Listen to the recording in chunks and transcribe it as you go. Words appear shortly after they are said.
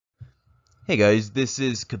Hey guys, this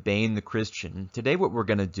is Cabane the Christian. Today what we're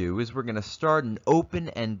going to do is we're going to start an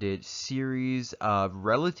open-ended series of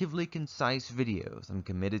relatively concise videos. I'm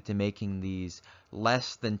committed to making these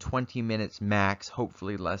less than 20 minutes max,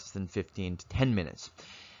 hopefully less than 15 to 10 minutes.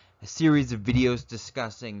 A series of videos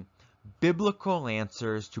discussing biblical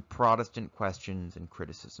answers to Protestant questions and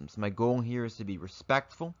criticisms. My goal here is to be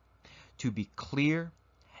respectful, to be clear,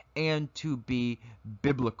 and to be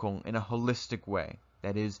biblical in a holistic way.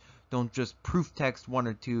 That is, don't just proof text one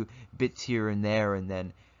or two bits here and there and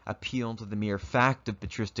then appeal to the mere fact of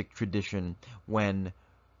patristic tradition when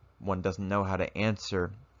one doesn't know how to answer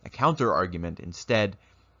a counter argument. Instead,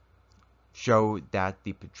 show that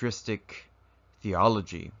the patristic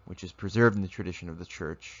theology, which is preserved in the tradition of the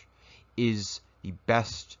church, is the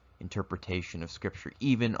best interpretation of Scripture,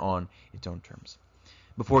 even on its own terms.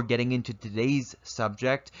 Before getting into today's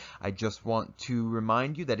subject, I just want to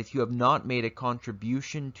remind you that if you have not made a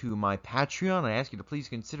contribution to my Patreon, I ask you to please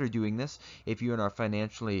consider doing this if you're in a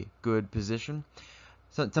financially good position.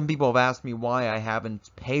 Some people have asked me why I haven't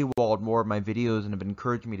paywalled more of my videos and have been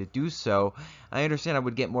encouraging me to do so. I understand I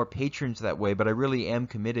would get more patrons that way, but I really am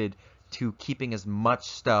committed to keeping as much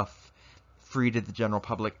stuff free to the general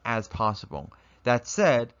public as possible. That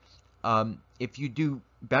said, if you do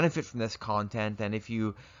benefit from this content, and if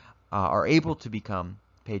you are able to become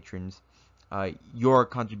patrons, your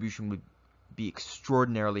contribution would be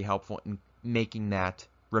extraordinarily helpful in making that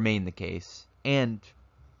remain the case and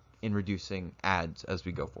in reducing ads as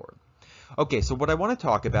we go forward. Okay, so what I want to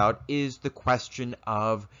talk about is the question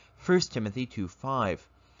of 1 Timothy 2:5.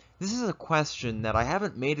 This is a question that I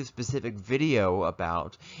haven't made a specific video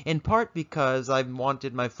about, in part because I've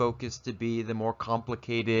wanted my focus to be the more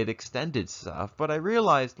complicated, extended stuff, but I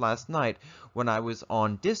realized last night when I was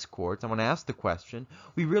on Discord, someone asked the question,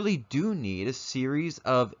 we really do need a series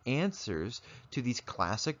of answers to these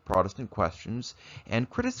classic Protestant questions and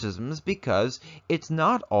criticisms because it's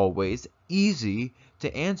not always easy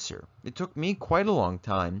to answer. It took me quite a long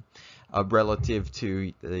time relative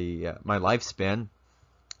to my lifespan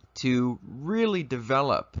to really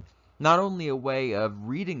develop not only a way of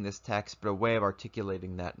reading this text, but a way of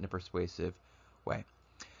articulating that in a persuasive way.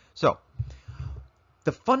 So,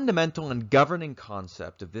 the fundamental and governing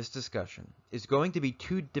concept of this discussion is going to be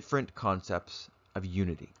two different concepts of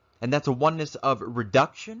unity. And that's a oneness of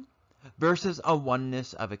reduction versus a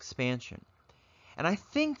oneness of expansion. And I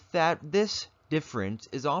think that this difference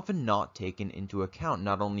is often not taken into account,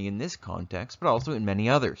 not only in this context, but also in many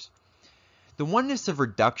others. The oneness of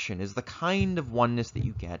reduction is the kind of oneness that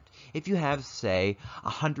you get if you have, say,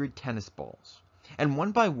 100 tennis balls. And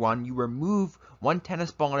one by one, you remove one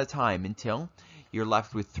tennis ball at a time until you're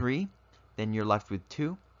left with 3, then you're left with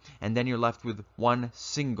 2, and then you're left with one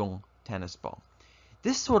single tennis ball.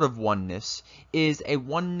 This sort of oneness is a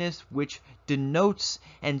oneness which denotes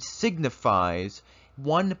and signifies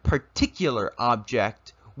one particular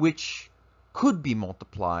object which could be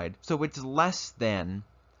multiplied, so it's less than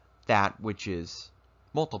that which is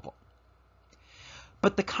multiple.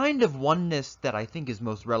 But the kind of oneness that I think is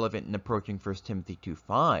most relevant in approaching 1 Timothy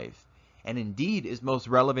 2:5, and indeed is most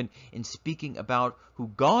relevant in speaking about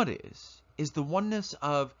who God is the oneness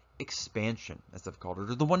of expansion, as I've called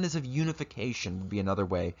it, or the oneness of unification would be another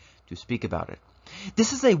way to speak about it.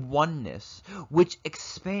 This is a oneness which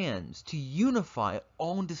expands to unify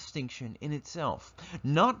all distinction in itself,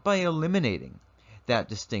 not by eliminating that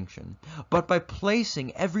distinction, but by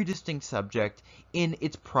placing every distinct subject in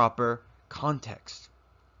its proper context.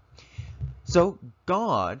 So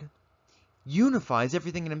God unifies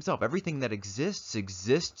everything in himself. Everything that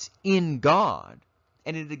exists in God,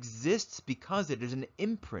 and it exists because it is an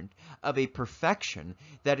imprint of a perfection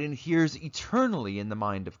that inheres eternally in the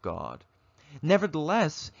mind of God.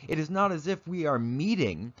 Nevertheless, it is not as if we are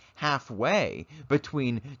meeting halfway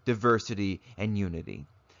between diversity and unity.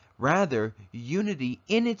 Rather, unity,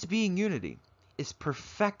 in its being unity, is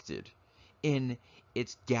perfected in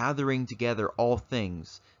its gathering together all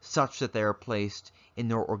things such that they are placed in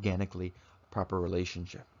their organically proper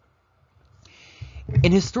relationship.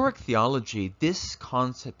 In historic theology, this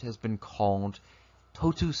concept has been called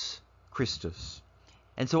totus Christus.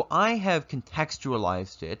 And so I have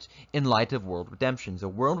contextualized it in light of world redemption. So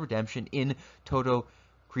world redemption in toto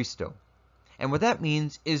Christo. And what that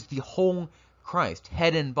means is the whole Christ,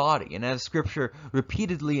 head and body. And as Scripture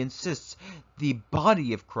repeatedly insists, the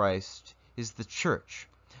body of Christ is the church.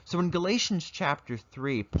 So in Galatians chapter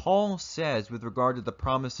 3, Paul says with regard to the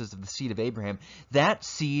promises of the seed of Abraham, that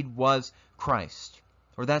seed was Christ,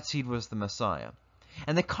 or that seed was the Messiah.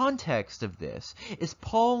 And the context of this is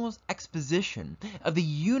Paul's exposition of the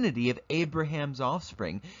unity of Abraham's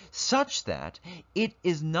offspring, such that it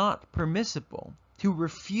is not permissible to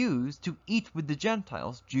refuse to eat with the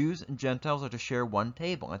Gentiles. Jews and Gentiles are to share one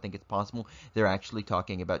table. I think it's possible they're actually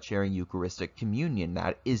talking about sharing Eucharistic communion.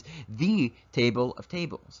 That is the table of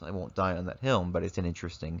tables. I won't die on that hill, but it's an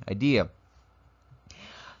interesting idea.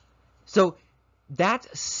 So that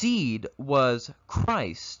seed was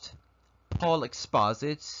Christ. Paul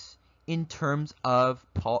exposits in terms of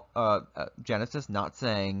Genesis not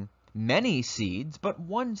saying many seeds, but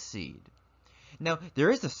one seed. Now, there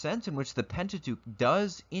is a sense in which the Pentateuch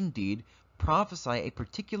does indeed prophesy a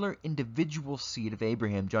particular individual seed of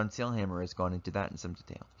Abraham. John Sailhamer has gone into that in some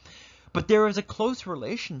detail. But there is a close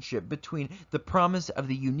relationship between the promise of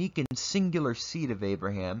the unique and singular seed of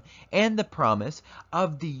Abraham and the promise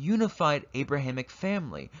of the unified Abrahamic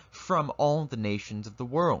family from all the nations of the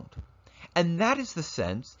world. And that is the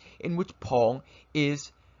sense in which Paul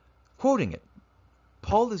is quoting it.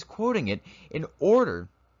 Paul is quoting it in order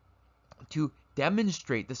to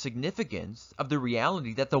demonstrate the significance of the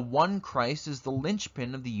reality that the one Christ is the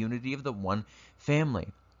linchpin of the unity of the one family.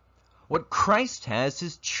 What Christ has,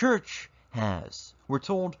 his church has. We're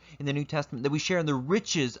told in the New Testament that we share in the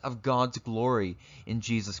riches of God's glory in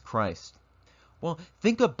Jesus Christ. Well,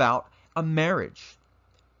 think about a marriage.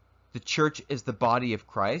 The church is the body of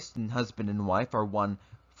Christ, and husband and wife are one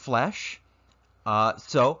flesh.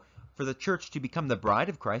 So, for the church to become the bride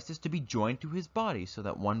of Christ is to be joined to his body, so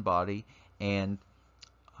that one body and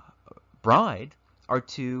bride are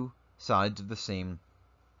two sides of the same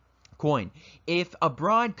coin. If a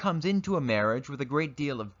bride comes into a marriage with a great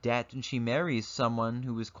deal of debt and she marries someone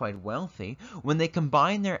who is quite wealthy, when they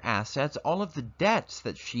combine their assets, all of the debts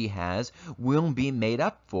that she has will be made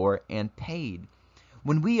up for and paid.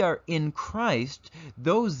 When we are in Christ,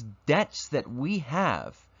 those debts that we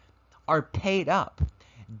have are paid up.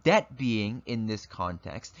 Debt being, in this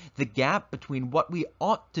context, the gap between what we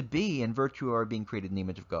ought to be in virtue of our being created in the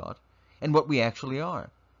image of God and what we actually are.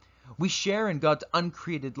 We share in God's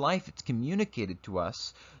uncreated life. It's communicated to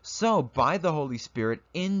us. So, by the Holy Spirit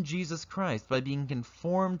in Jesus Christ, by being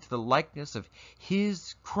conformed to the likeness of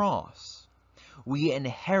his cross, we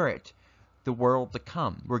inherit the world to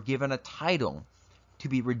come. We're given a title to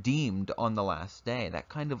be redeemed on the last day. That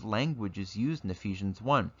kind of language is used in Ephesians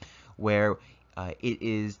 1, where it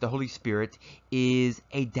is the Holy Spirit is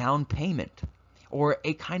a down payment or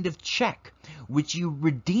a kind of check which you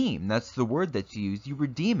redeem. That's the word that's used. You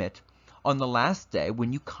redeem it on the last day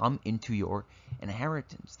when you come into your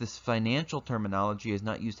inheritance. This financial terminology is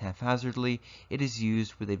not used haphazardly. It is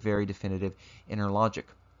used with a very definitive inner logic.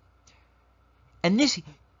 And this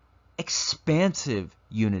expansive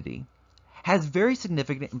unity has very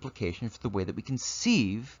significant implications for the way that we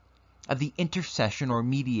conceive of the intercession or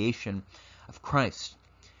mediation of Christ.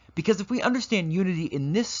 Because if we understand unity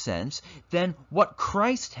in this sense, then what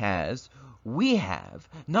Christ has, we have,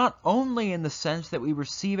 not only in the sense that we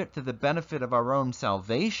receive it to the benefit of our own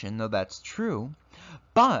salvation, though that's true,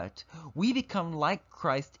 but we become like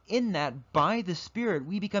Christ in that by the Spirit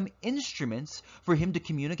we become instruments for him to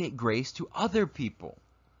communicate grace to other people.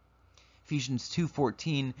 Ephesians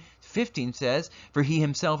 2:14-15 says, "For he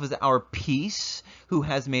himself is our peace, who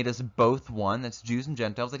has made us both one," that's Jews and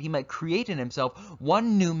Gentiles, "that he might create in himself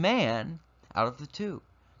one new man out of the two."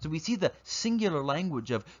 So we see the singular language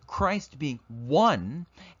of Christ being one,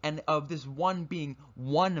 and of this one being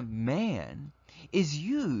one man, is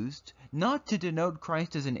used not to denote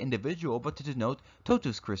Christ as an individual, but to denote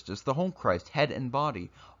totus Christus, the whole Christ, head and body,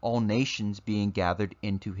 all nations being gathered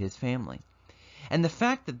into his family. And the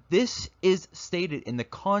fact that this is stated in the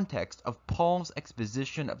context of Paul's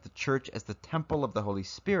exposition of the church as the temple of the Holy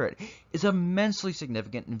Spirit is immensely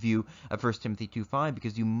significant in view of 1 Timothy 2:5,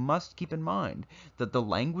 because you must keep in mind that the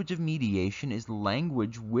language of mediation is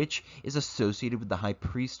language which is associated with the high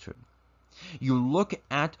priesthood. You look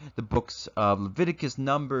at the books of Leviticus,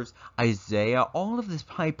 Numbers, Isaiah, all of this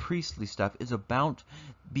high priestly stuff is about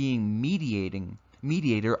being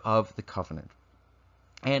mediator of the covenant.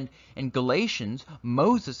 And in Galatians,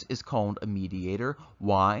 Moses is called a mediator.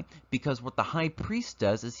 Why? Because what the high priest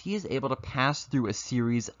does is he is able to pass through a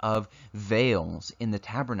series of veils in the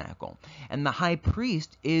tabernacle. And the high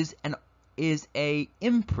priest is a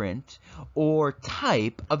imprint or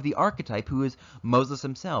type of the archetype who is Moses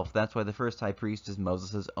himself. That's why the first high priest is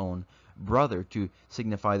Moses' own brother, to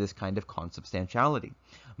signify this kind of consubstantiality.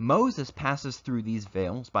 Moses passes through these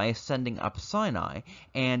veils by ascending up Sinai,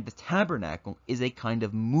 and the tabernacle is a kind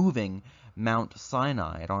of moving Mount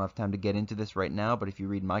Sinai. I don't have time to get into this right now, but if you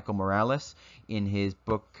read Michael Morales in his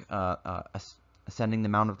book Ascending the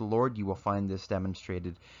Mount of the Lord, you will find this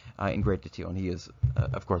demonstrated in great detail. And he is,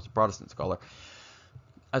 of course, a Protestant scholar.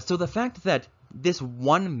 So the fact that this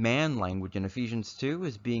one-man language in Ephesians 2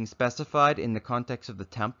 is being specified in the context of the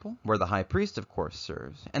temple, where the high priest, of course,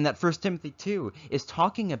 serves, and that 1 Timothy 2 is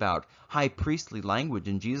talking about high priestly language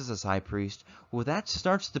and Jesus as high priest, well, that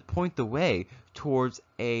starts to point the way towards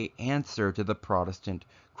an answer to the Protestant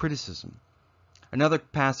criticism. Another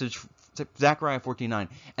passage, Zechariah 14:9,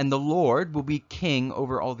 and the Lord will be king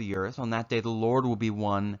over all the earth. On that day the Lord will be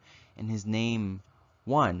one, and his name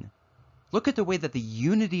one. Look at the way that the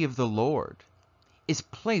unity of the Lord is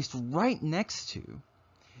placed right next to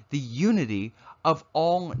the unity of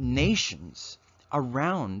all nations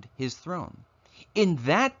around his throne. In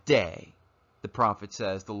that day, the prophet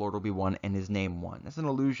says, the Lord will be one and his name one. That's an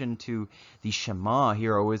allusion to the Shema,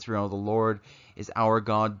 Hear, O Israel, the Lord is our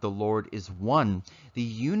God, the Lord is one. The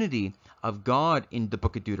unity of God in the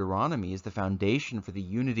book of Deuteronomy is the foundation for the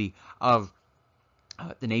unity of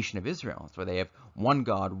the nation of Israel. That's why they have one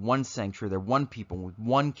God, one sanctuary, they're one people with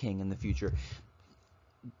one king in the future.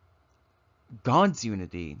 God's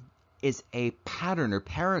unity is a pattern or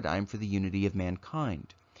paradigm for the unity of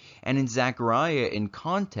mankind. And in Zechariah, in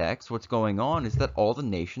context, what's going on is that all the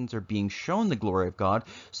nations are being shown the glory of God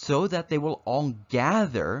so that they will all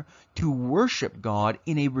gather to worship God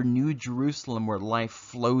in a renewed Jerusalem where life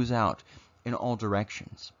flows out in all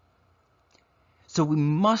directions. So we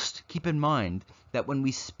must keep in mind that when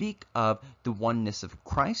we speak of the oneness of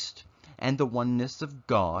Christ and the oneness of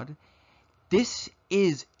God, this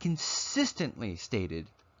is consistently stated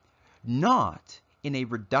not in a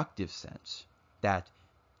reductive sense, that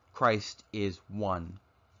Christ is one,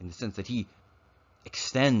 in the sense that he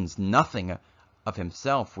extends nothing of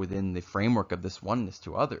himself within the framework of this oneness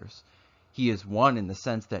to others. He is one in the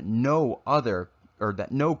sense that no other, or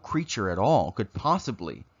that no creature at all could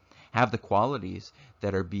possibly have the qualities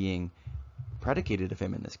that are being predicated of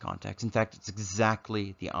him in this context. In fact, it's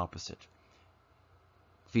exactly the opposite.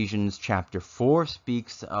 Ephesians chapter 4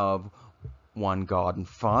 speaks of one God and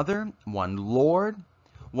Father, one Lord,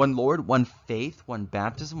 one faith, one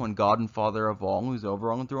baptism, one God and Father of all, who's over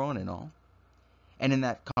all and through all and in all. And in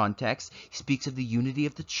that context, he speaks of the unity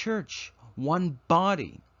of the church, one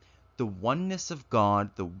body. The oneness of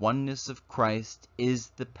God, the oneness of Christ is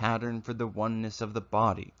the pattern for the oneness of the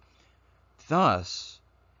body. Thus,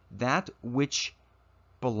 that which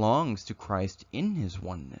belongs to Christ in his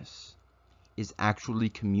oneness is actually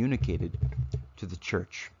communicated to the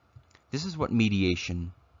church. This is what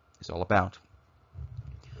mediation is all about.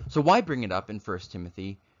 So why bring it up in 1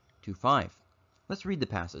 Timothy 2:5? Let's read the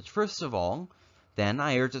passage. First of all, then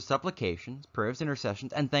I urge that supplications, prayers,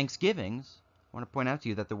 intercessions, and thanksgivings. I want to point out to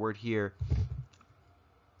you that the word here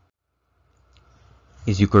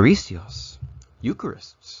is Eucharistios,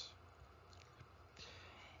 Eucharists.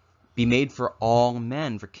 Be made for all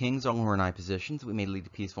men, for kings, all who are in high positions, that we may lead a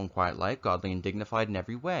peaceful and quiet life, godly and dignified in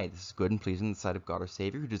every way. This is good and pleasing in the sight of God our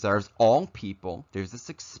Savior, who desires all people, there's this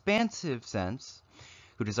expansive sense,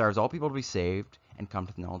 who desires all people to be saved and come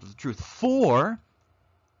to the knowledge of the truth. For,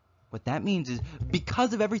 what that means is,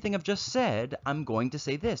 because of everything I've just said, I'm going to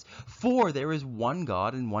say this. For there is one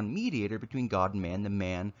God and one mediator between God and man, the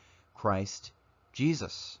man Christ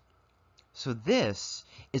Jesus. So this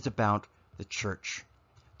is about the church.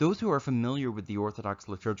 Those who are familiar with the Orthodox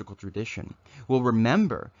liturgical tradition will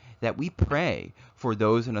remember that we pray for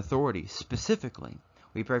those in authority specifically.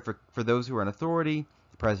 We pray for those who are in authority,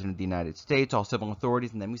 the President of the United States, all civil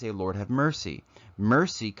authorities, and then we say, Lord, have mercy.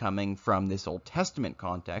 Mercy coming from this Old Testament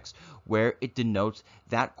context where it denotes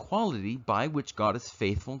that quality by which God is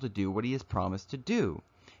faithful to do what he has promised to do.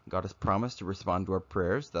 God has promised to respond to our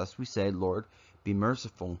prayers. Thus we say, Lord, be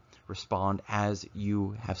merciful. Respond as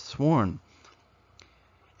you have sworn.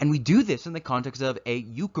 And we do this in the context of a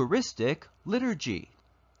Eucharistic liturgy,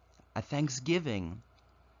 a thanksgiving.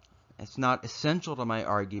 It's not essential to my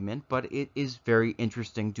argument, but it is very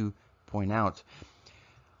interesting to point out.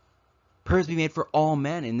 Prayers be made for all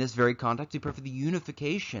men. In this very context, we pray for the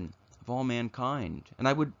unification of all mankind. And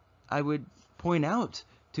I would point out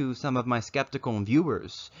to some of my skeptical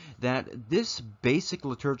viewers that this basic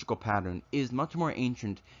liturgical pattern is much more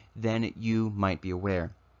ancient than you might be aware.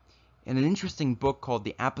 In an interesting book called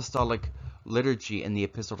The Apostolic Liturgy and the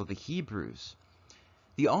Epistle to the Hebrews,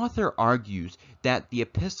 the author argues that the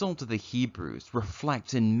Epistle to the Hebrews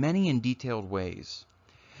reflects in many and detailed ways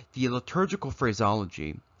the liturgical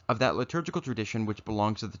phraseology of that liturgical tradition which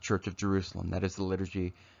belongs to the Church of Jerusalem, that is the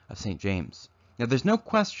liturgy of St. James. Now, there's no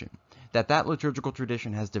question that that liturgical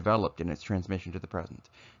tradition has developed in its transmission to the present.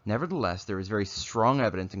 Nevertheless, there is very strong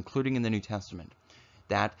evidence, including in the New Testament,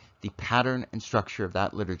 that the pattern and structure of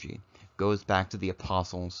that liturgy goes back to the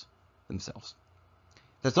apostles themselves.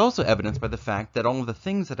 That's also evidenced by the fact that all of the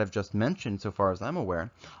things that I've just mentioned, so far as I'm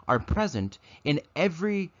aware, are present in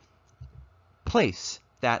every place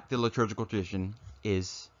that the liturgical tradition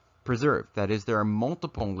is preserved. That is, there are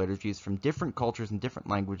multiple liturgies from different cultures and different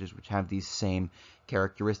languages which have these same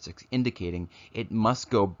characteristics, indicating it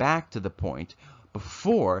must go back to the point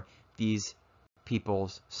before these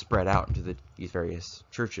peoples spread out into these various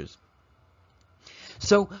churches.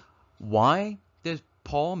 So why does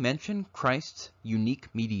Paul mention Christ's unique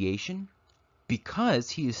mediation? Because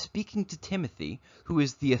he is speaking to Timothy, who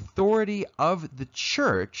is the authority of the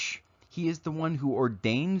church. He is the one who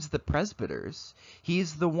ordains the presbyters. He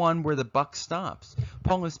is the one where the buck stops.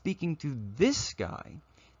 Paul is speaking to this guy,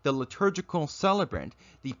 the liturgical celebrant,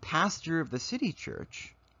 the pastor of the city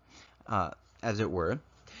church, as it were.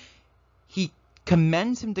 He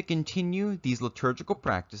commends him to continue these liturgical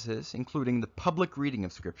practices, including the public reading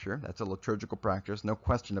of Scripture. That's a liturgical practice, no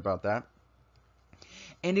question about that.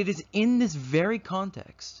 And it is in this very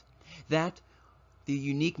context that the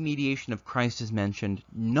unique mediation of Christ is mentioned,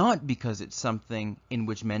 not because it's something in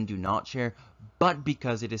which men do not share, but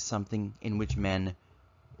because it is something in which men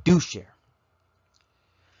do share.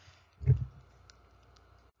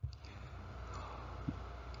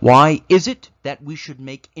 Why is it that we should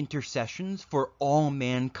make intercessions for all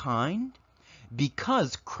mankind?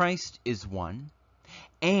 Because Christ is one,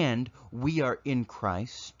 and we are in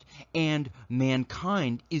Christ, and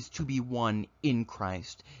mankind is to be one in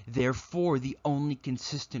Christ. Therefore, the only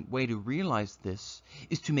consistent way to realize this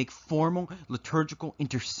is to make formal liturgical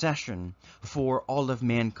intercession for all of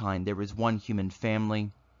mankind. There is one human family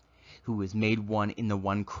who is made one in the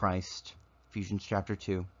one Christ, Ephesians chapter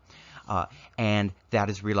 2. And that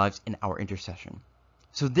is realized in our intercession.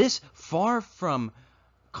 So this, far from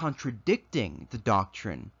contradicting the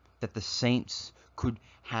doctrine that the saints could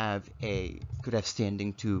have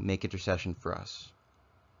standing to make intercession for us,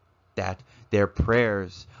 that their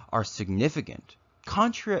prayers are significant,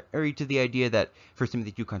 contrary to the idea that 1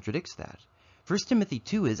 Timothy 2 contradicts that. 1 Timothy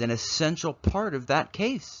 2 is an essential part of that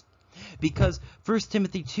case, because 1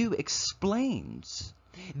 Timothy 2 explains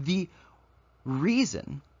the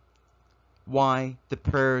reason why the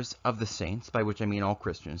prayers of the saints, by which I mean all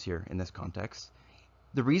Christians here in this context,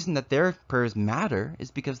 the reason that their prayers matter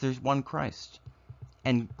is because there's one Christ.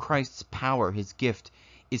 And Christ's power, his gift,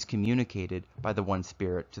 is communicated by the one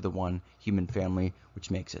Spirit to the one human family, which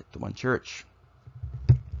makes it the one church.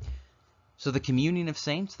 So the communion of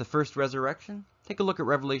saints, the first resurrection, take a look at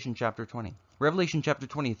Revelation chapter 20. Revelation chapter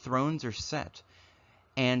 20, thrones are set,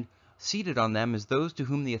 and seated on them is those to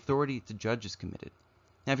whom the authority to judge is committed.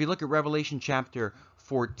 Now, if you look at Revelation chapter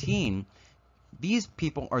 14, these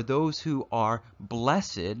people are those who are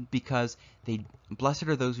blessed because blessed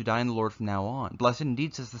are those who die in the Lord from now on. Blessed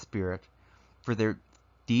indeed, says the Spirit, for their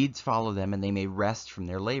deeds follow them and they may rest from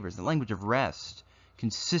their labors. The language of rest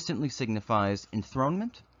consistently signifies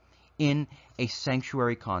enthronement in a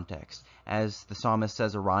sanctuary context. As the psalmist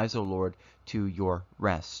says, arise, O Lord, to your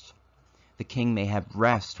rest. The king may have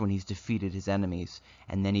rest when he's defeated his enemies,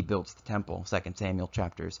 and then he builds the temple, 2 Samuel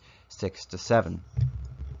chapters 6 to 7.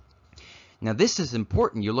 Now this is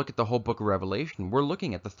important. You look at the whole book of Revelation, we're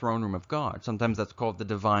looking at the throne room of God. Sometimes that's called the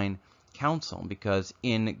divine council, because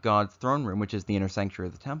in God's throne room, which is the inner sanctuary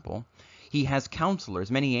of the temple, he has counselors,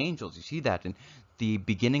 many angels. You see that in the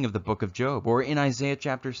beginning of the book of Job. Or in Isaiah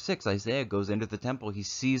chapter 6, Isaiah goes into the temple, he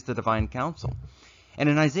sees the divine council. And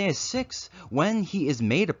in Isaiah 6, when he is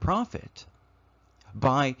made a prophet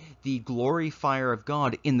by the glory fire of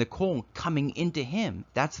God in the coal coming into him,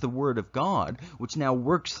 that's the word of God, which now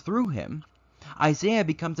works through him, Isaiah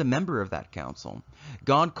becomes a member of that council.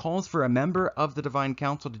 God calls for a member of the divine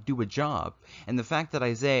council to do a job, and the fact that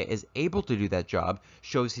Isaiah is able to do that job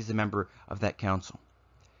shows he's a member of that council.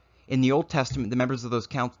 In the Old Testament, the members of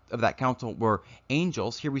that council were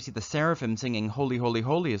angels. Here we see the seraphim singing, Holy, holy,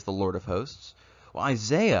 holy is the Lord of hosts. Well,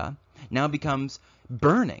 Isaiah now becomes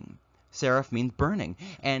burning. Seraph means burning.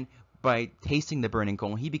 And by tasting the burning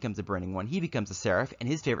coal, he becomes a burning one. He becomes a seraph, and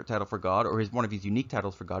his favorite title for God, or one of his unique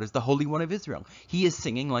titles for God, is the Holy One of Israel. He is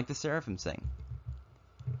singing like the seraphim sing.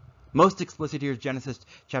 Most explicit here is Genesis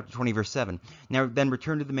chapter 20, verse 7. Now then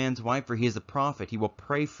return to the man's wife, for he is a prophet. He will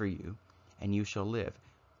pray for you, and you shall live.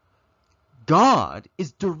 God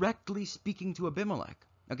is directly speaking to Abimelech.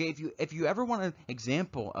 Okay, if you ever want an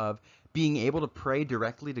example of being able to pray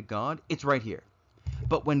directly to God, it's right here.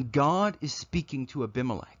 But when God is speaking to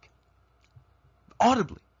Abimelech,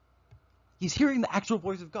 audibly, he's hearing the actual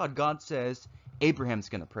voice of God. God says, Abraham's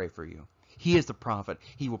going to pray for you. He is a prophet.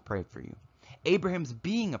 He will pray for you. Abraham's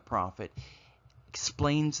being a prophet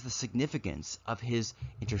explains the significance of his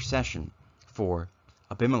intercession for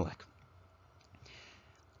Abimelech.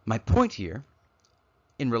 My point here,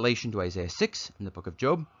 in relation to Isaiah 6 in the book of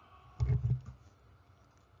Job,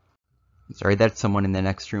 sorry, that's someone in the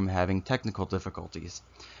next room having technical difficulties.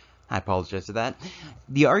 I apologize for that.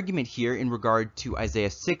 The argument here in regard to Isaiah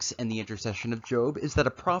 6 and the intercession of Job is that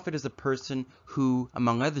a prophet is a person who,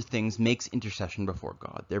 among other things, makes intercession before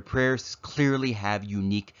God. Their prayers clearly have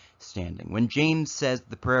unique standing. When James says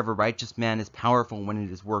the prayer of a righteous man is powerful when it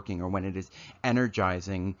is working or when it is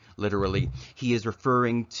energizing, literally, he is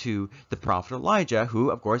referring to the prophet Elijah,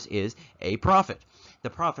 who, of course, is a prophet. The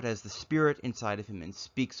prophet has the Spirit inside of him and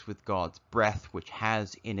speaks with God's breath, which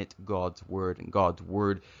has in it God's word, and God's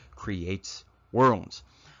word creates worlds.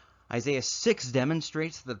 Isaiah 6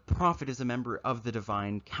 demonstrates that the prophet is a member of the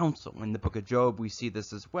divine council. In the book of Job, we see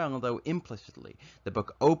this as well, though implicitly. The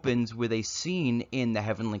book opens with a scene in the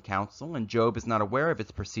heavenly council, and Job is not aware of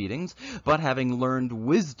its proceedings, but having learned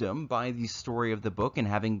wisdom by the story of the book, and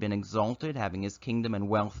having been exalted, having his kingdom and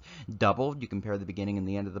wealth doubled, you compare the beginning and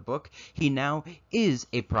the end of the book, he now is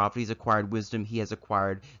a prophet. He's acquired wisdom. He has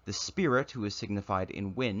acquired the Spirit, who is signified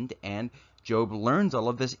in wind, and Job learns all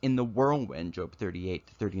of this in the whirlwind, Job 38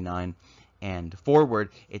 to 39 and forward.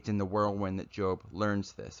 It's in the whirlwind that Job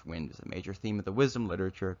learns this. Wind is a major theme of the wisdom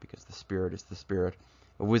literature because the Spirit is the spirit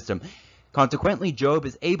of wisdom. Consequently, Job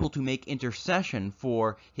is able to make intercession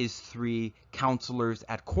for his three counselors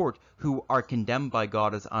at court who are condemned by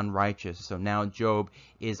God as unrighteous. So now Job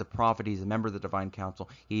is a prophet. He's a member of the divine council.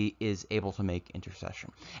 He is able to make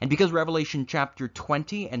intercession. And because Revelation chapter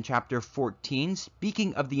 20 and chapter 14,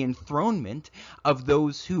 speaking of the enthronement of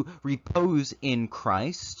those who repose in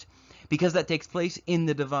Christ, because that takes place in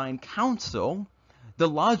the divine council, the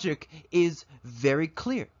logic is very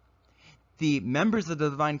clear. The members of the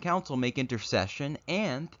divine council make intercession,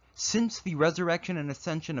 and since the resurrection and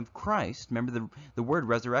ascension of Christ, remember the word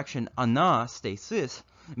resurrection, anastasis,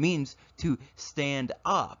 means to stand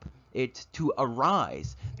up, it's to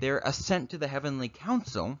arise. Their ascent to the heavenly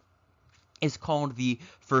council is called the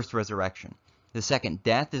first resurrection. The second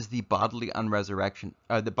death is the bodily resurrection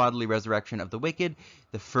of the wicked.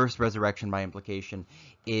 The first resurrection, by implication,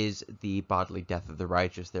 is the bodily death of the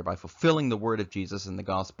righteous, thereby fulfilling the word of Jesus in the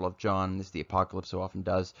Gospel of John, as the Apocalypse so often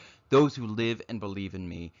does. Those who live and believe in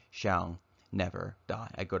me shall never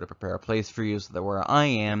die. I go to prepare a place for you, so that where I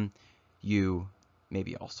am, you may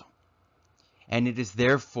be also. And it is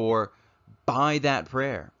therefore by that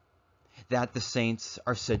prayer that the saints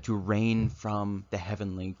are said to reign from the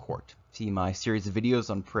heavenly court. See my series of videos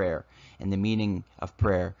on prayer and the meaning of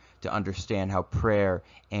prayer to understand how prayer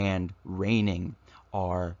and reigning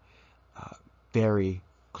are very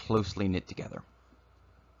closely knit together.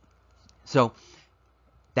 So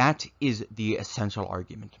that is the essential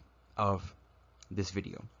argument of this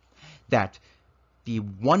video, that the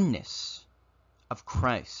oneness of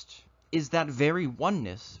Christ is that very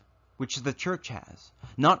oneness which the church has,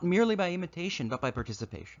 not merely by imitation, but by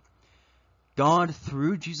participation. God,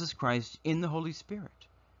 through Jesus Christ in the Holy Spirit,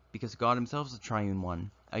 because God himself is a triune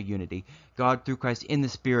one, a unity, God, through Christ in the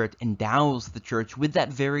Spirit, endows the church with that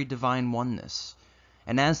very divine oneness.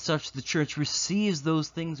 And as such, the church receives those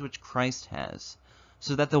things which Christ has,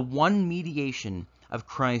 so that the one mediation of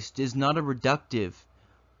Christ is not a reductive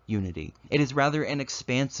unity. It is rather an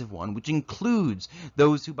expansive one, which includes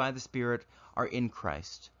those who by the Spirit are in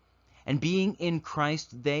Christ. And being in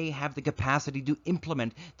Christ, they have the capacity to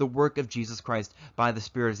implement the work of Jesus Christ by the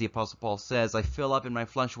Spirit. As the Apostle Paul says, I fill up in my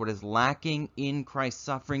flesh what is lacking in Christ's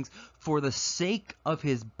sufferings for the sake of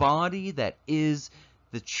his body, that is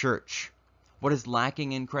the church. What is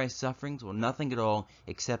lacking in Christ's sufferings? Well, nothing at all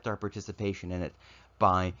except our participation in it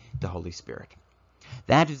by the Holy Spirit.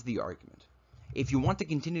 That is the argument. If you want to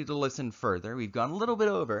continue to listen further, we've gone a little bit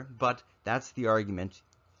over, but that's the argument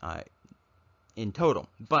in total.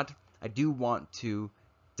 But I do want to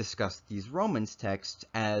discuss these Romans texts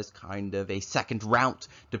as kind of a second route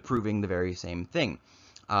to proving the very same thing.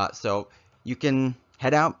 So you can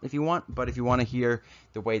head out if you want, but if you want to hear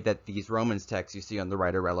the way that these Romans texts you see on the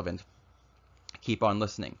right are relevant, keep on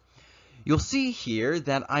listening. You'll see here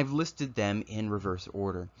that I've listed them in reverse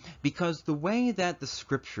order, because the way that the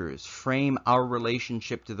scriptures frame our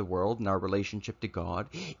relationship to the world and our relationship to God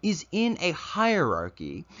is in a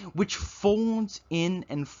hierarchy which folds in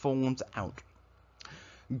and folds out.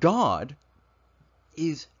 God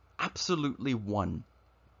is absolutely one,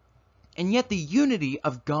 and yet the unity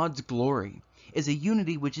of God's glory is a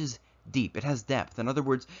unity which is deep. It has depth. In other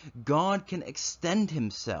words, God can extend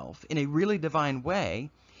himself in a really divine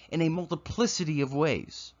way in a multiplicity of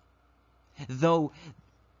ways, though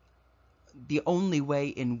the only way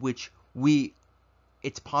in which we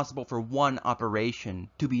it's possible for one operation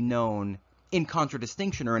to be known in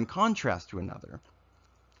contradistinction or in contrast to another,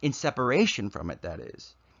 in separation from it, that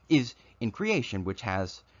is in creation, which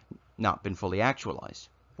has not been fully actualized.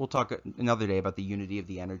 We'll talk another day about the unity of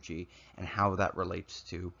the energy and how that relates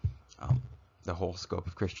to the whole scope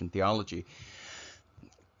of Christian theology.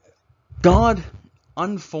 God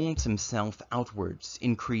unfolds himself outwards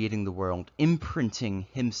in creating the world, imprinting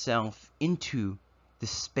himself into the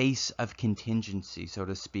space of contingency, so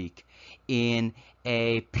to speak, in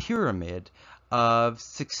a pyramid of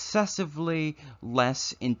successively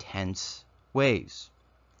less intense ways.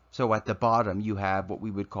 So at the bottom you have what we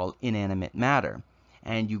would call inanimate matter,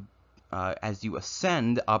 and you as you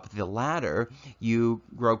ascend up the ladder, you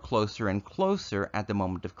grow closer and closer at the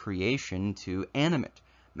moment of creation to animate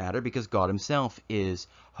matter, because God himself is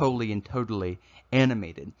wholly and totally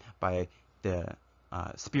animated by the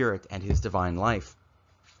Spirit and his divine life.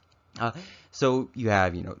 So you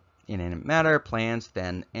have, inanimate matter, plants,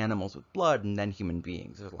 then animals with blood, and then human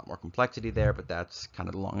beings. There's a lot more complexity there, but that's kind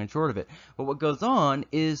of the long and short of it. But what goes on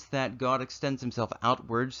is that God extends himself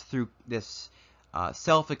outwards through this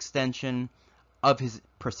self-extension of his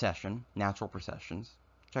procession, natural processions.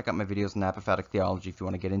 Check out my videos on apophatic theology if you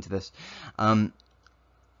want to get into this.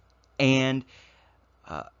 In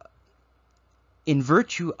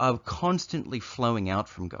virtue of constantly flowing out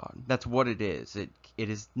from God, that's what it is. It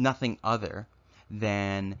is nothing other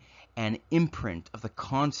than an imprint of the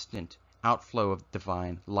constant outflow of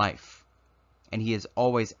divine life. And he is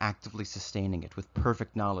always actively sustaining it with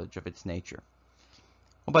perfect knowledge of its nature.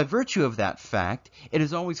 Well, by virtue of that fact, it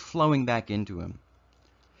is always flowing back into him.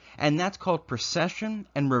 And that's called procession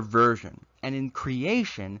and reversion. And in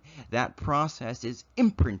creation, that process is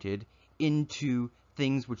imprinted into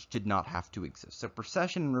things which did not have to exist. So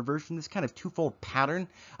procession and reversion, this kind of twofold pattern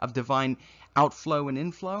of divine outflow and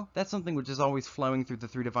inflow, that's something which is always flowing through the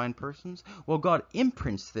three divine persons. Well, God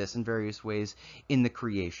imprints this in various ways in the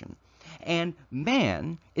creation. And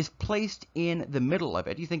man is placed in the middle of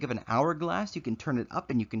it. You think of an hourglass, you can turn it up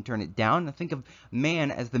and you can turn it down. Now think of man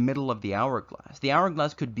as the middle of the hourglass. The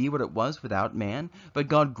hourglass could be what it was without man, but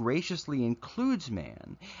God graciously includes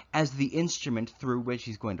man as the instrument through which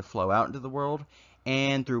he's going to flow out into the world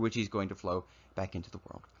and through which he's going to flow back into the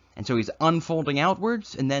world. And so he's unfolding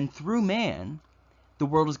outwards, and then through man, the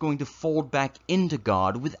world is going to fold back into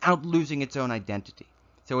God without losing its own identity.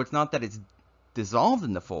 So it's not that it's dissolved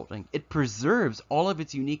in the folding, it preserves all of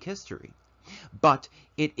its unique history, but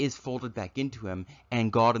it is folded back into him,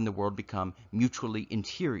 and God and the world become mutually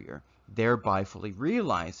interior, thereby fully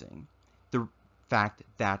realizing the fact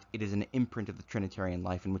that it is an imprint of the Trinitarian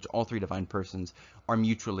life in which all three divine persons are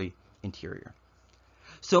mutually interior.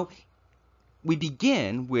 So we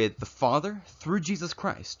begin with the Father through Jesus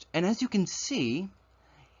Christ, and as you can see,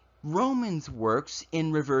 Romans works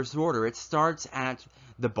in reverse order. It starts at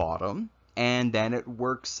the bottom, and then it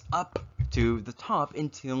works up to the top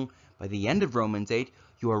until by the end of Romans 8,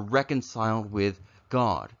 you are reconciled with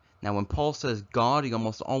God. Now, when Paul says God, he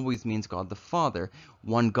almost always means God the Father.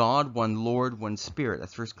 One God, one Lord, one Spirit.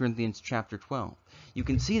 That's 1 Corinthians chapter 12. You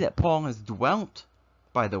can see that Paul has dwelt,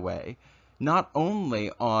 by the way, not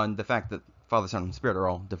only on the fact that Father, Son, and Spirit are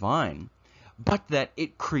all divine, but that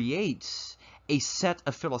it creates a set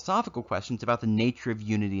of philosophical questions about the nature of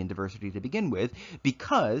unity and diversity to begin with,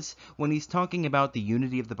 because when he's talking about the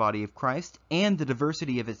unity of the body of Christ and the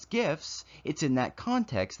diversity of its gifts, it's in that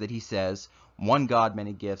context that he says, one God,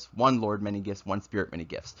 many gifts, one Lord, many gifts, one Spirit, many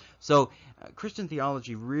gifts. So Christian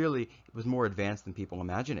theology really was more advanced than people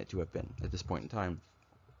imagine it to have been at this point in time.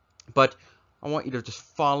 But I want you to just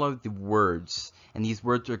follow the words, and these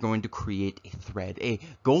words are going to create a thread, a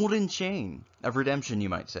golden chain of redemption, you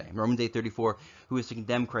might say. Romans 8:34, who is to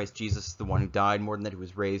condemn Christ Jesus, the one who died, more than that, who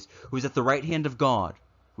was raised, who is at the right hand of God,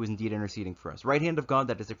 who is indeed interceding for us. Right hand of God,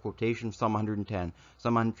 that is a quotation from Psalm 110.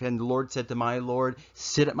 Psalm 110, the Lord said to my Lord,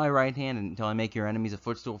 sit at my right hand until I make your enemies a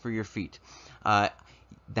footstool for your feet.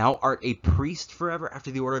 Thou art a priest forever after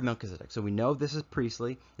the order of Melchizedek. So we know this is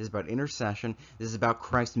priestly, this is about intercession, this is about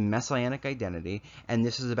Christ's messianic identity, and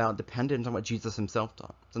this is about dependence on what Jesus himself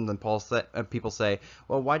taught. Sometimes people say,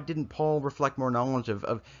 well, why didn't Paul reflect more knowledge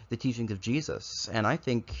of the teachings of Jesus? And I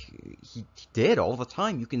think he did all the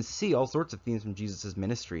time. You can see all sorts of themes from Jesus'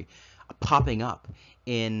 ministry popping up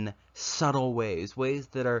in subtle ways, ways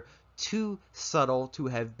that are too subtle to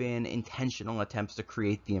have been intentional attempts to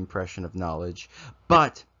create the impression of knowledge,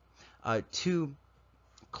 but too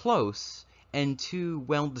close and too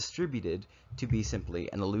well distributed to be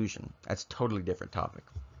simply an illusion. That's a totally different topic.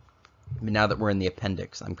 But now that we're in the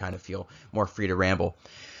appendix, I'm kind of feel more free to ramble.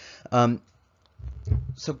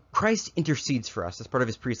 So Christ intercedes for us as part of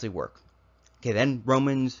his priestly work. Okay, then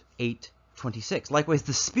Romans 8:26. Likewise,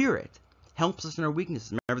 the Spirit helps us in our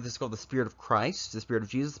weaknesses. Remember, this is called the Spirit of Christ, the Spirit of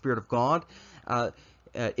Jesus, the Spirit of God.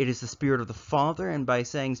 It is the Spirit of the Father, and by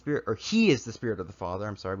saying Spirit, or He is the Spirit of the Father,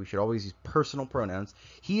 I'm sorry, we should always use personal pronouns.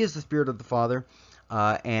 He is the Spirit of the Father,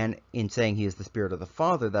 and in saying He is the Spirit of the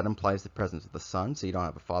Father, that implies the presence of the Son, so you don't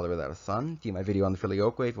have a Father without a Son. View my video on the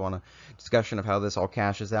Filioque if you want a discussion of how this all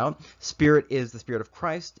cashes out. Spirit is the Spirit of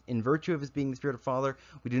Christ. In virtue of His being the Spirit of the Father,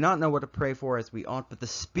 we do not know what to pray for as we ought, but the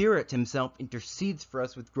Spirit Himself intercedes for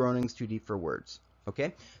us with groanings too deep for words.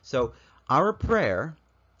 Okay? So, our prayer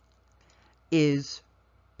is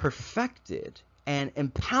perfected and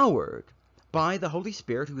empowered by the Holy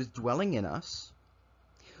Spirit who is dwelling in us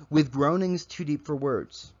with groanings too deep for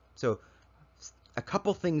words. So a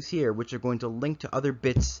couple things here which are going to link to other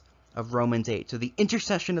bits of Romans 8. So the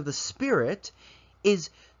intercession of the Spirit is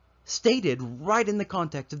stated right in the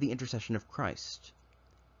context of the intercession of Christ.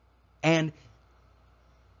 And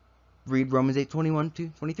read Romans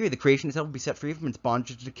 8:21-23. The creation itself will be set free from its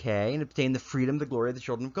bondage to decay and obtain the freedom, the glory of the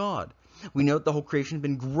children of God. We note the whole creation has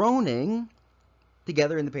been groaning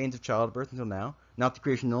together in the pains of childbirth until now. Not the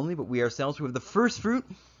creation only, but we ourselves who have the first fruit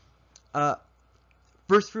of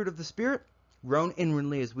the Spirit, groan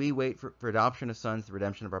inwardly as we wait for adoption of sons, the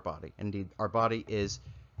redemption of our body. Indeed, our body is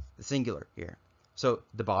the singular here. So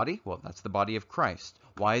the body, well, that's the body of Christ.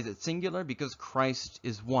 Why is it singular? Because Christ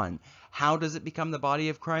is one. How does it become the body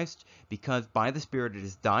of Christ? Because by the Spirit it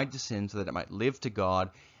has died to sin so that it might live to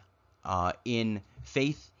God in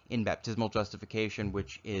faith, in baptismal justification,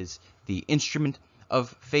 which is the instrument of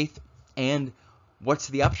faith. And what's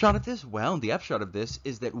the upshot of this? Well, the upshot of this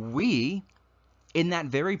is that we, in that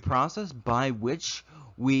very process by which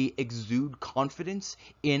we exude confidence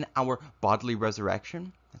in our bodily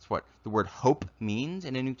resurrection, that's what the word hope means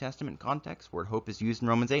in a New Testament context. Word hope is used in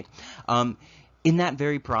Romans 8. In that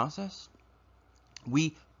very process,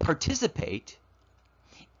 we participate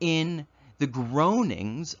in the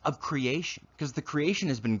groanings of creation, because the creation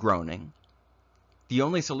has been groaning. The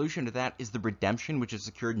only solution to that is the redemption which is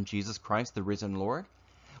secured in Jesus Christ, the risen Lord.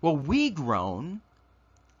 Well, we groan.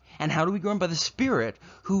 And how do we groan? By the Spirit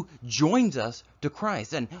who joins us to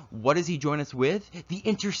Christ. And what does He join us with? The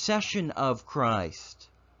intercession of Christ.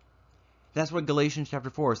 That's what Galatians chapter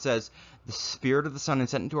 4 says. The Spirit of the Son is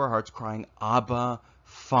sent into our hearts, crying, Abba,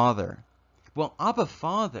 Father. Well, Abba,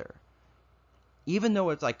 Father, even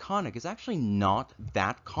though it's iconic, is actually not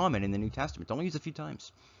that common in the New Testament. It's only used a few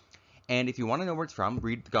times. And if you want to know where it's from,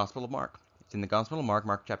 read the Gospel of Mark. It's in the Gospel of Mark,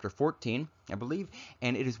 Mark chapter 14, I believe.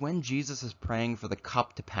 And it is when Jesus is praying for the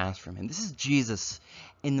cup to pass from Him. This is Jesus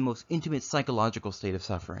in the most intimate psychological state of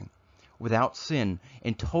suffering, without sin,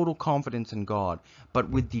 in total confidence in God, but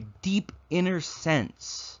with the deep inner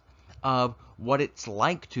sense of what it's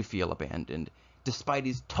like to feel abandoned, despite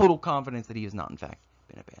his total confidence that he has not in fact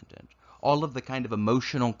been abandoned. All of the kind of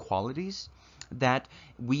emotional qualities that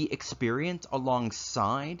we experience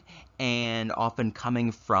alongside and often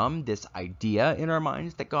coming from this idea in our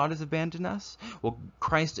minds that God has abandoned us. Well,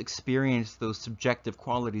 Christ experienced those subjective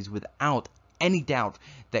qualities without any doubt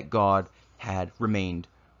that God had remained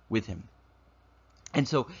with him. And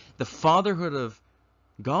so the fatherhood of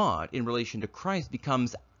God in relation to Christ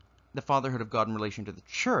becomes the fatherhood of God in relation to the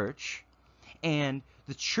church, and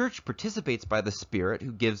the church participates by the Spirit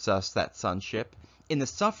who gives us that sonship in the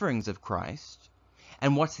sufferings of Christ.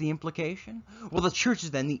 And what's the implication? Well, the church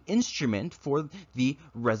is then the instrument for the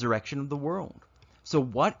resurrection of the world. So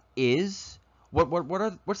what's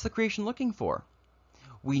the creation looking for?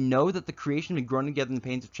 We know that the creation had been grown together in the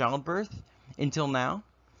pains of childbirth until now.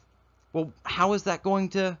 Well, how is that going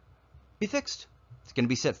to be fixed? It's going to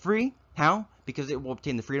be set free. How? Because it will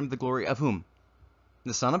obtain the freedom of the glory of whom?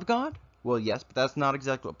 The Son of God? Well, yes, but that's not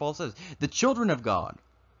exactly what Paul says. The children of God.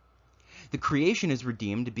 The creation is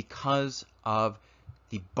redeemed because of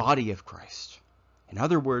the body of Christ. In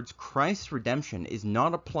other words, Christ's redemption is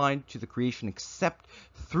not applied to the creation except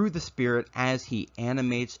through the Spirit as he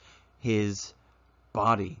animates his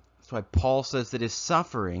body. That's why Paul says that his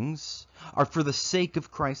sufferings are for the sake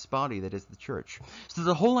of Christ's body, that is the church. So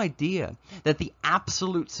the whole idea that the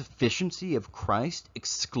absolute sufficiency of Christ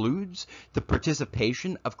excludes the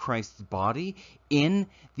participation of Christ's body in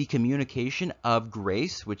the communication of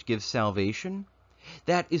grace, which gives salvation,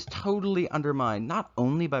 that is totally undermined, not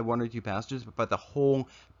only by one or two passages, but by the whole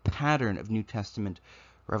pattern of New Testament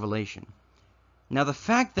revelation. Now, the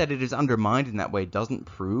fact that it is undermined in that way doesn't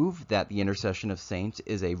prove that the intercession of saints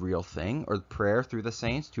is a real thing, or prayer through the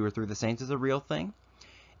saints, to or through the saints, is a real thing.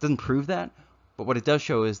 It doesn't prove that, but what it does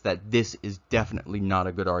show is that this is definitely not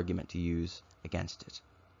a good argument to use against it.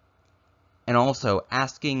 And also,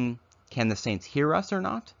 asking can the saints hear us or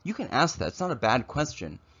not? You can ask that. It's not a bad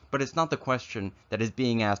question, but it's not the question that is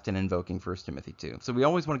being asked in invoking 1 Timothy 2. So we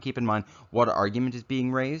always want to keep in mind what argument is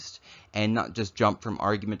being raised and not just jump from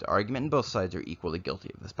argument to argument. And both sides are equally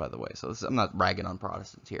guilty of this, by the way. So I'm not ragging on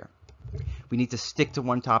Protestants here. We need to stick to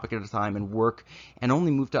one topic at a time and work and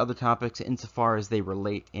only move to other topics insofar as they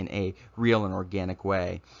relate in a real and organic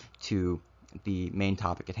way to the main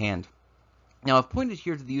topic at hand. Now, I've pointed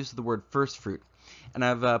here to the use of the word first fruit, and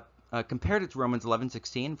I've compared it to Romans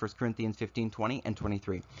 11:16, 1 Corinthians 15:20, and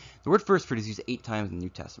 23. The word first fruit is used 8 times in the New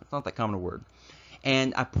Testament. It's not that common a word.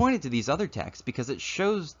 And I pointed to these other texts because it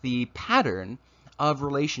shows the pattern of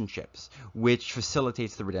relationships which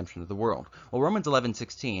facilitates the redemption of the world. Well, Romans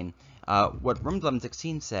 11:16, what Romans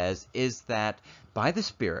 11:16 says is that by the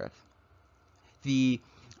Spirit,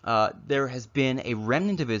 there has been a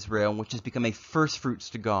remnant of Israel which has become a first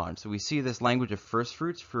fruits to God. So we see this language of first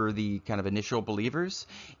fruits for the kind of initial believers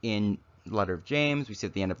in the letter of James. We see it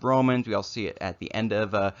at the end of Romans. We also see it at the end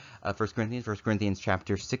of 1 Corinthians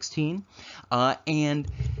chapter 16.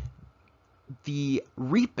 And the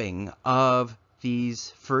reaping of these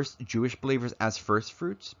first Jewish believers as first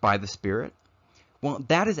fruits by the Spirit, well,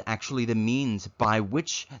 that is actually the means by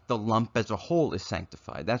which the lump as a whole is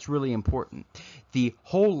sanctified. That's really important. The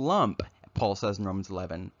whole lump, Paul says in Romans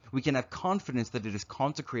 11, we can have confidence that it is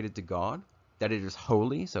consecrated to God, that it is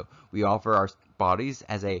holy. So we offer our bodies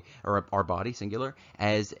our body, singular,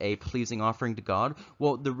 as a pleasing offering to God.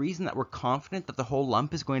 Well, the reason that we're confident that the whole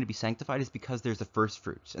lump is going to be sanctified is because there's a first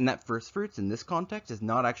fruits. And that first fruits in this context is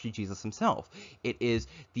not actually Jesus himself. It is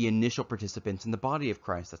the initial participants in the body of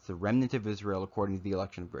Christ. That's the remnant of Israel according to the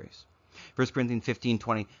election of grace. 1 Corinthians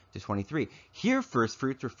 15:20-23. Here, first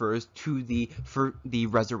fruits refers to the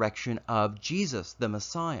resurrection of Jesus, the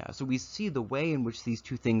Messiah. So we see the way in which these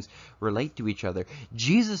two things relate to each other.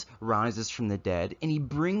 Jesus rises from the dead, and he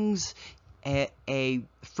brings a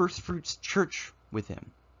first fruits church with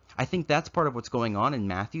him. I think that's part of what's going on in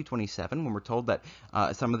Matthew 27 when we're told that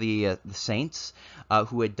some of the saints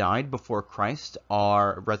who had died before Christ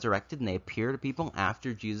are resurrected, and they appear to people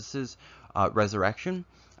after Jesus' resurrection.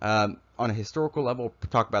 On a historical level, we'll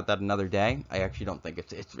talk about that another day. I actually don't think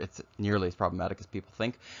it's nearly as problematic as people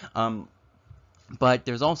think. But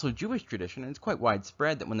there's also Jewish tradition, and it's quite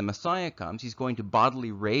widespread, that when the Messiah comes, he's going to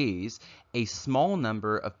bodily raise a small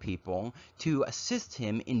number of people to assist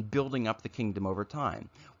him in building up the kingdom over time.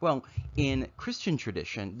 Well, in Christian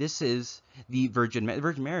tradition, this is the Virgin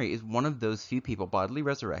Mary is one of those few people bodily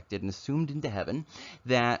resurrected and assumed into heaven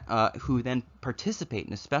that who then participate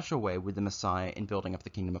in a special way with the Messiah in building up the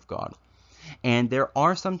kingdom of God. And there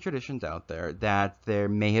are some traditions out there that there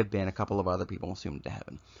may have been a couple of other people assumed to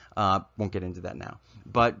heaven. Won't get into that now.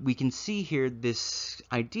 But we can see here this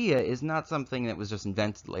idea is not something that was just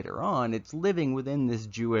invented later on. It's living within this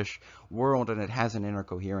Jewish world, and it has an inner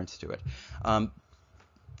coherence to it.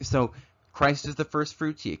 So Christ is the first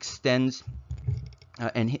fruits. He extends,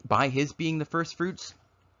 and by his being the first fruits,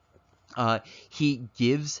 he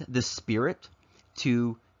gives the Spirit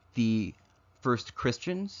to the first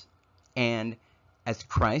Christians. And as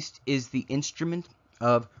Christ is the instrument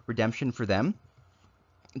of redemption for them,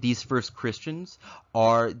 these first Christians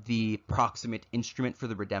are the proximate instrument for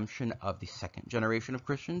the redemption of the second generation of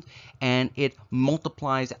Christians, and it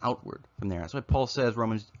multiplies outward from there. That's why Paul says,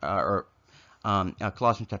 Colossians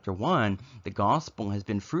chapter 1, the gospel has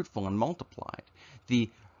been fruitful and multiplied. The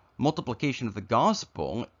multiplication of the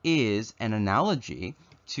gospel is an analogy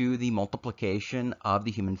to the multiplication of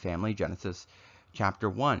the human family, Genesis chapter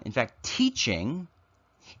 1. In fact, teaching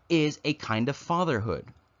is a kind of fatherhood.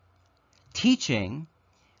 Teaching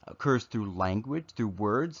occurs through language, through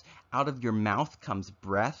words. Out of your mouth comes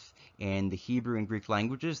breath. In the Hebrew and Greek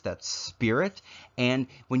languages, that's spirit. And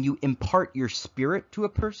when you impart your spirit to a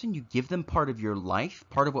person, you give them part of your life,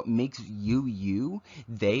 part of what makes you you.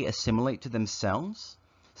 They assimilate to themselves.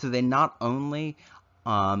 So they not only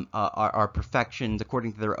are perfections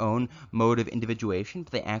according to their own mode of individuation,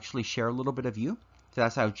 but they actually share a little bit of you. So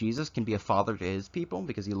that's how Jesus can be a father to his people,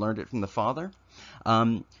 because he learned it from the Father.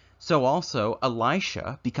 So also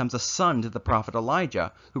Elisha becomes a son to the prophet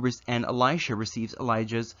Elijah, and Elisha receives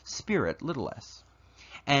Elijah's spirit, little s.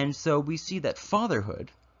 And so we see that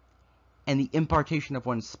fatherhood and the impartation of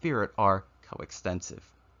one's spirit are coextensive.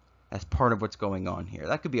 That's part of what's going on here.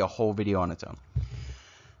 That could be a whole video on its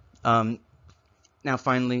own. Now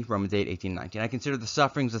finally, Romans 8:18-19. I consider the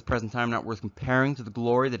sufferings of this present time not worth comparing to the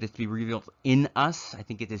glory that is to be revealed in us. I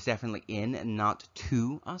think it is definitely in and not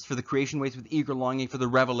to us. For the creation waits with eager longing for the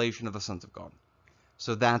revelation of the sons of God.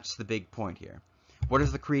 So that's the big point here. What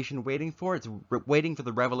is the creation waiting for? It's waiting for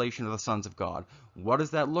the revelation of the sons of God. What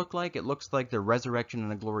does that look like? It looks like their resurrection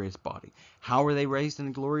in a glorious body. How are they raised in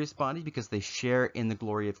a glorious body? Because they share in the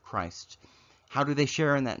glory of Christ. How do they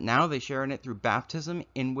share in that now? They share in it through baptism,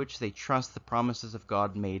 in which they trust the promises of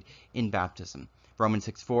God made in baptism. Romans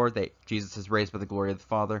 6:4, Jesus is raised by the glory of the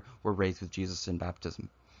Father. We're raised with Jesus in baptism.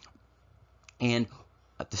 And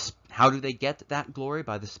how do they get that glory?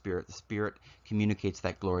 By the Spirit. The Spirit communicates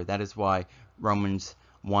that glory. That is why Romans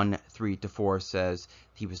 1:3-4 says,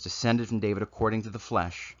 he was descended from David according to the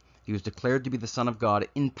flesh. He was declared to be the Son of God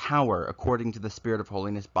in power according to the Spirit of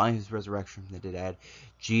holiness by his resurrection from the dead,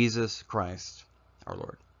 Jesus Christ our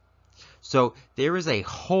Lord. So there is a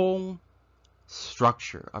whole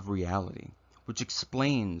structure of reality which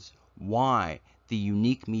explains why the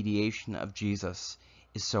unique mediation of Jesus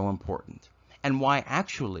is so important, and why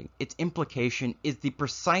actually its implication is the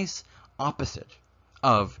precise opposite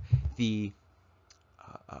of the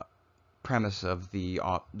premise of the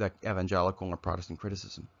evangelical or Protestant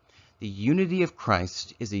criticism. The unity of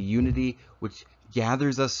Christ is a unity which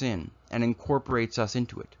gathers us in and incorporates us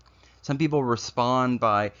into it. Some people respond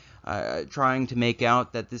by trying to make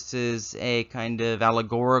out that this is a kind of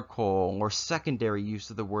allegorical or secondary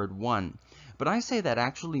use of the word one. But I say that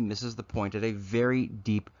actually misses the point at a very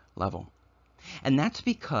deep level. And that's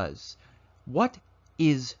because, what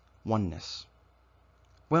is oneness?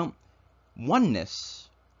 Well, oneness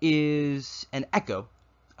is an echo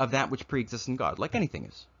of that which pre-exists in God, like anything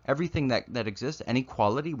is. Everything that exists, any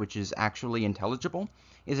quality which is actually intelligible,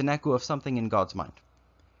 is an echo of something in God's mind.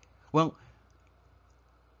 Well,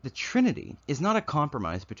 the Trinity is not a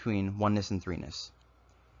compromise between oneness and threeness.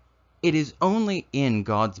 It is only in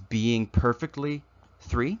God's being perfectly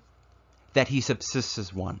three that he subsists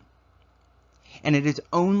as one. And it is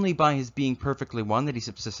only by his being perfectly one that he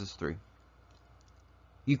subsists as three.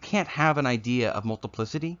 You can't have an idea of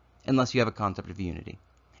multiplicity unless you have a concept of unity.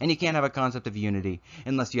 And you can't have a concept of unity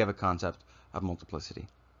unless you have a concept of multiplicity.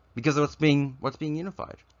 Because of what's being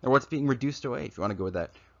unified, or what's being reduced away, if you want to go with that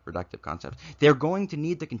reductive concept. They're going to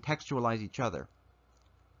need to contextualize each other,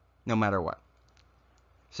 no matter what.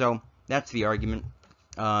 So that's the argument.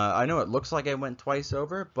 I know it looks like I went twice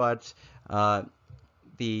over, but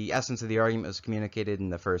the essence of the argument was communicated in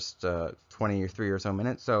the first 23 or so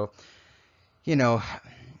minutes. So, you know,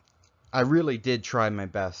 I really did try my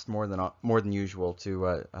best, more than usual,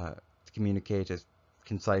 to communicate as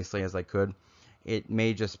concisely as I could. It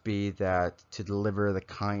may just be that to deliver the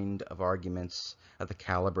kind of arguments of the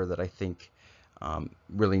caliber that I think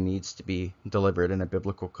really needs to be delivered in a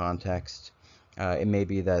biblical context, it may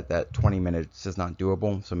be that 20 minutes is not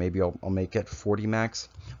doable, so maybe I'll make it 40 max.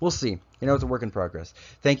 We'll see. You know, it's a work in progress.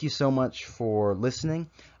 Thank you so much for listening.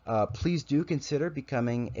 Please do consider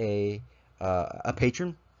becoming a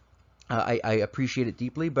patron. I appreciate it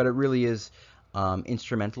deeply, but it really is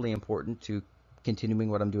instrumentally important to continuing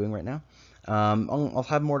what I'm doing right now. I'll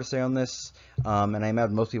have more to say on this, and I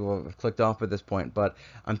imagine most people have clicked off at this point, but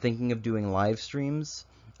I'm thinking of doing live streams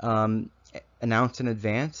announced in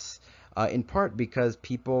advance, in part because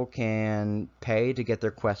people can pay to get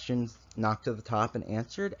their questions knocked to the top and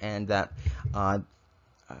answered, and that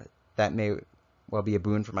may well be a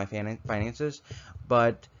boon for my finances.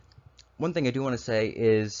 But one thing I do want to say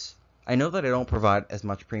is, I know that I don't provide as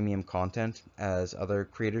much premium content as other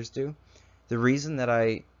creators do. The reason that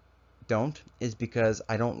I don't is because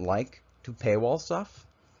I don't like to paywall stuff.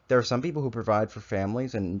 There are some people who provide for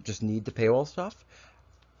families and just need the paywall stuff.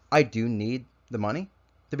 I do need the money,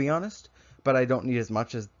 to be honest, but I don't need as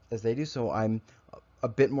much as they do, so I'm a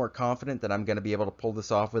bit more confident that I'm going to be able to pull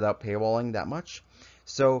this off without paywalling that much.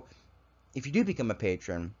 So if you do become a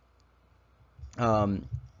patron,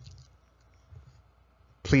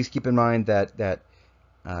 please keep in mind that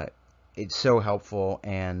it's so helpful,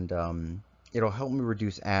 and it'll help me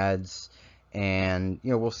reduce ads, and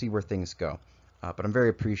we'll see where things go. But I'm very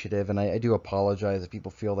appreciative, and I do apologize if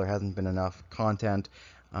people feel there hasn't been enough content.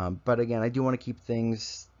 But again, I do want to keep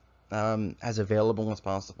things as available as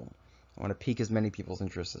possible. I want to pique as many people's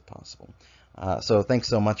interests as possible. So thanks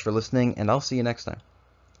so much for listening, and I'll see you next time.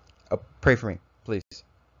 Pray for me, please.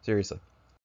 Seriously.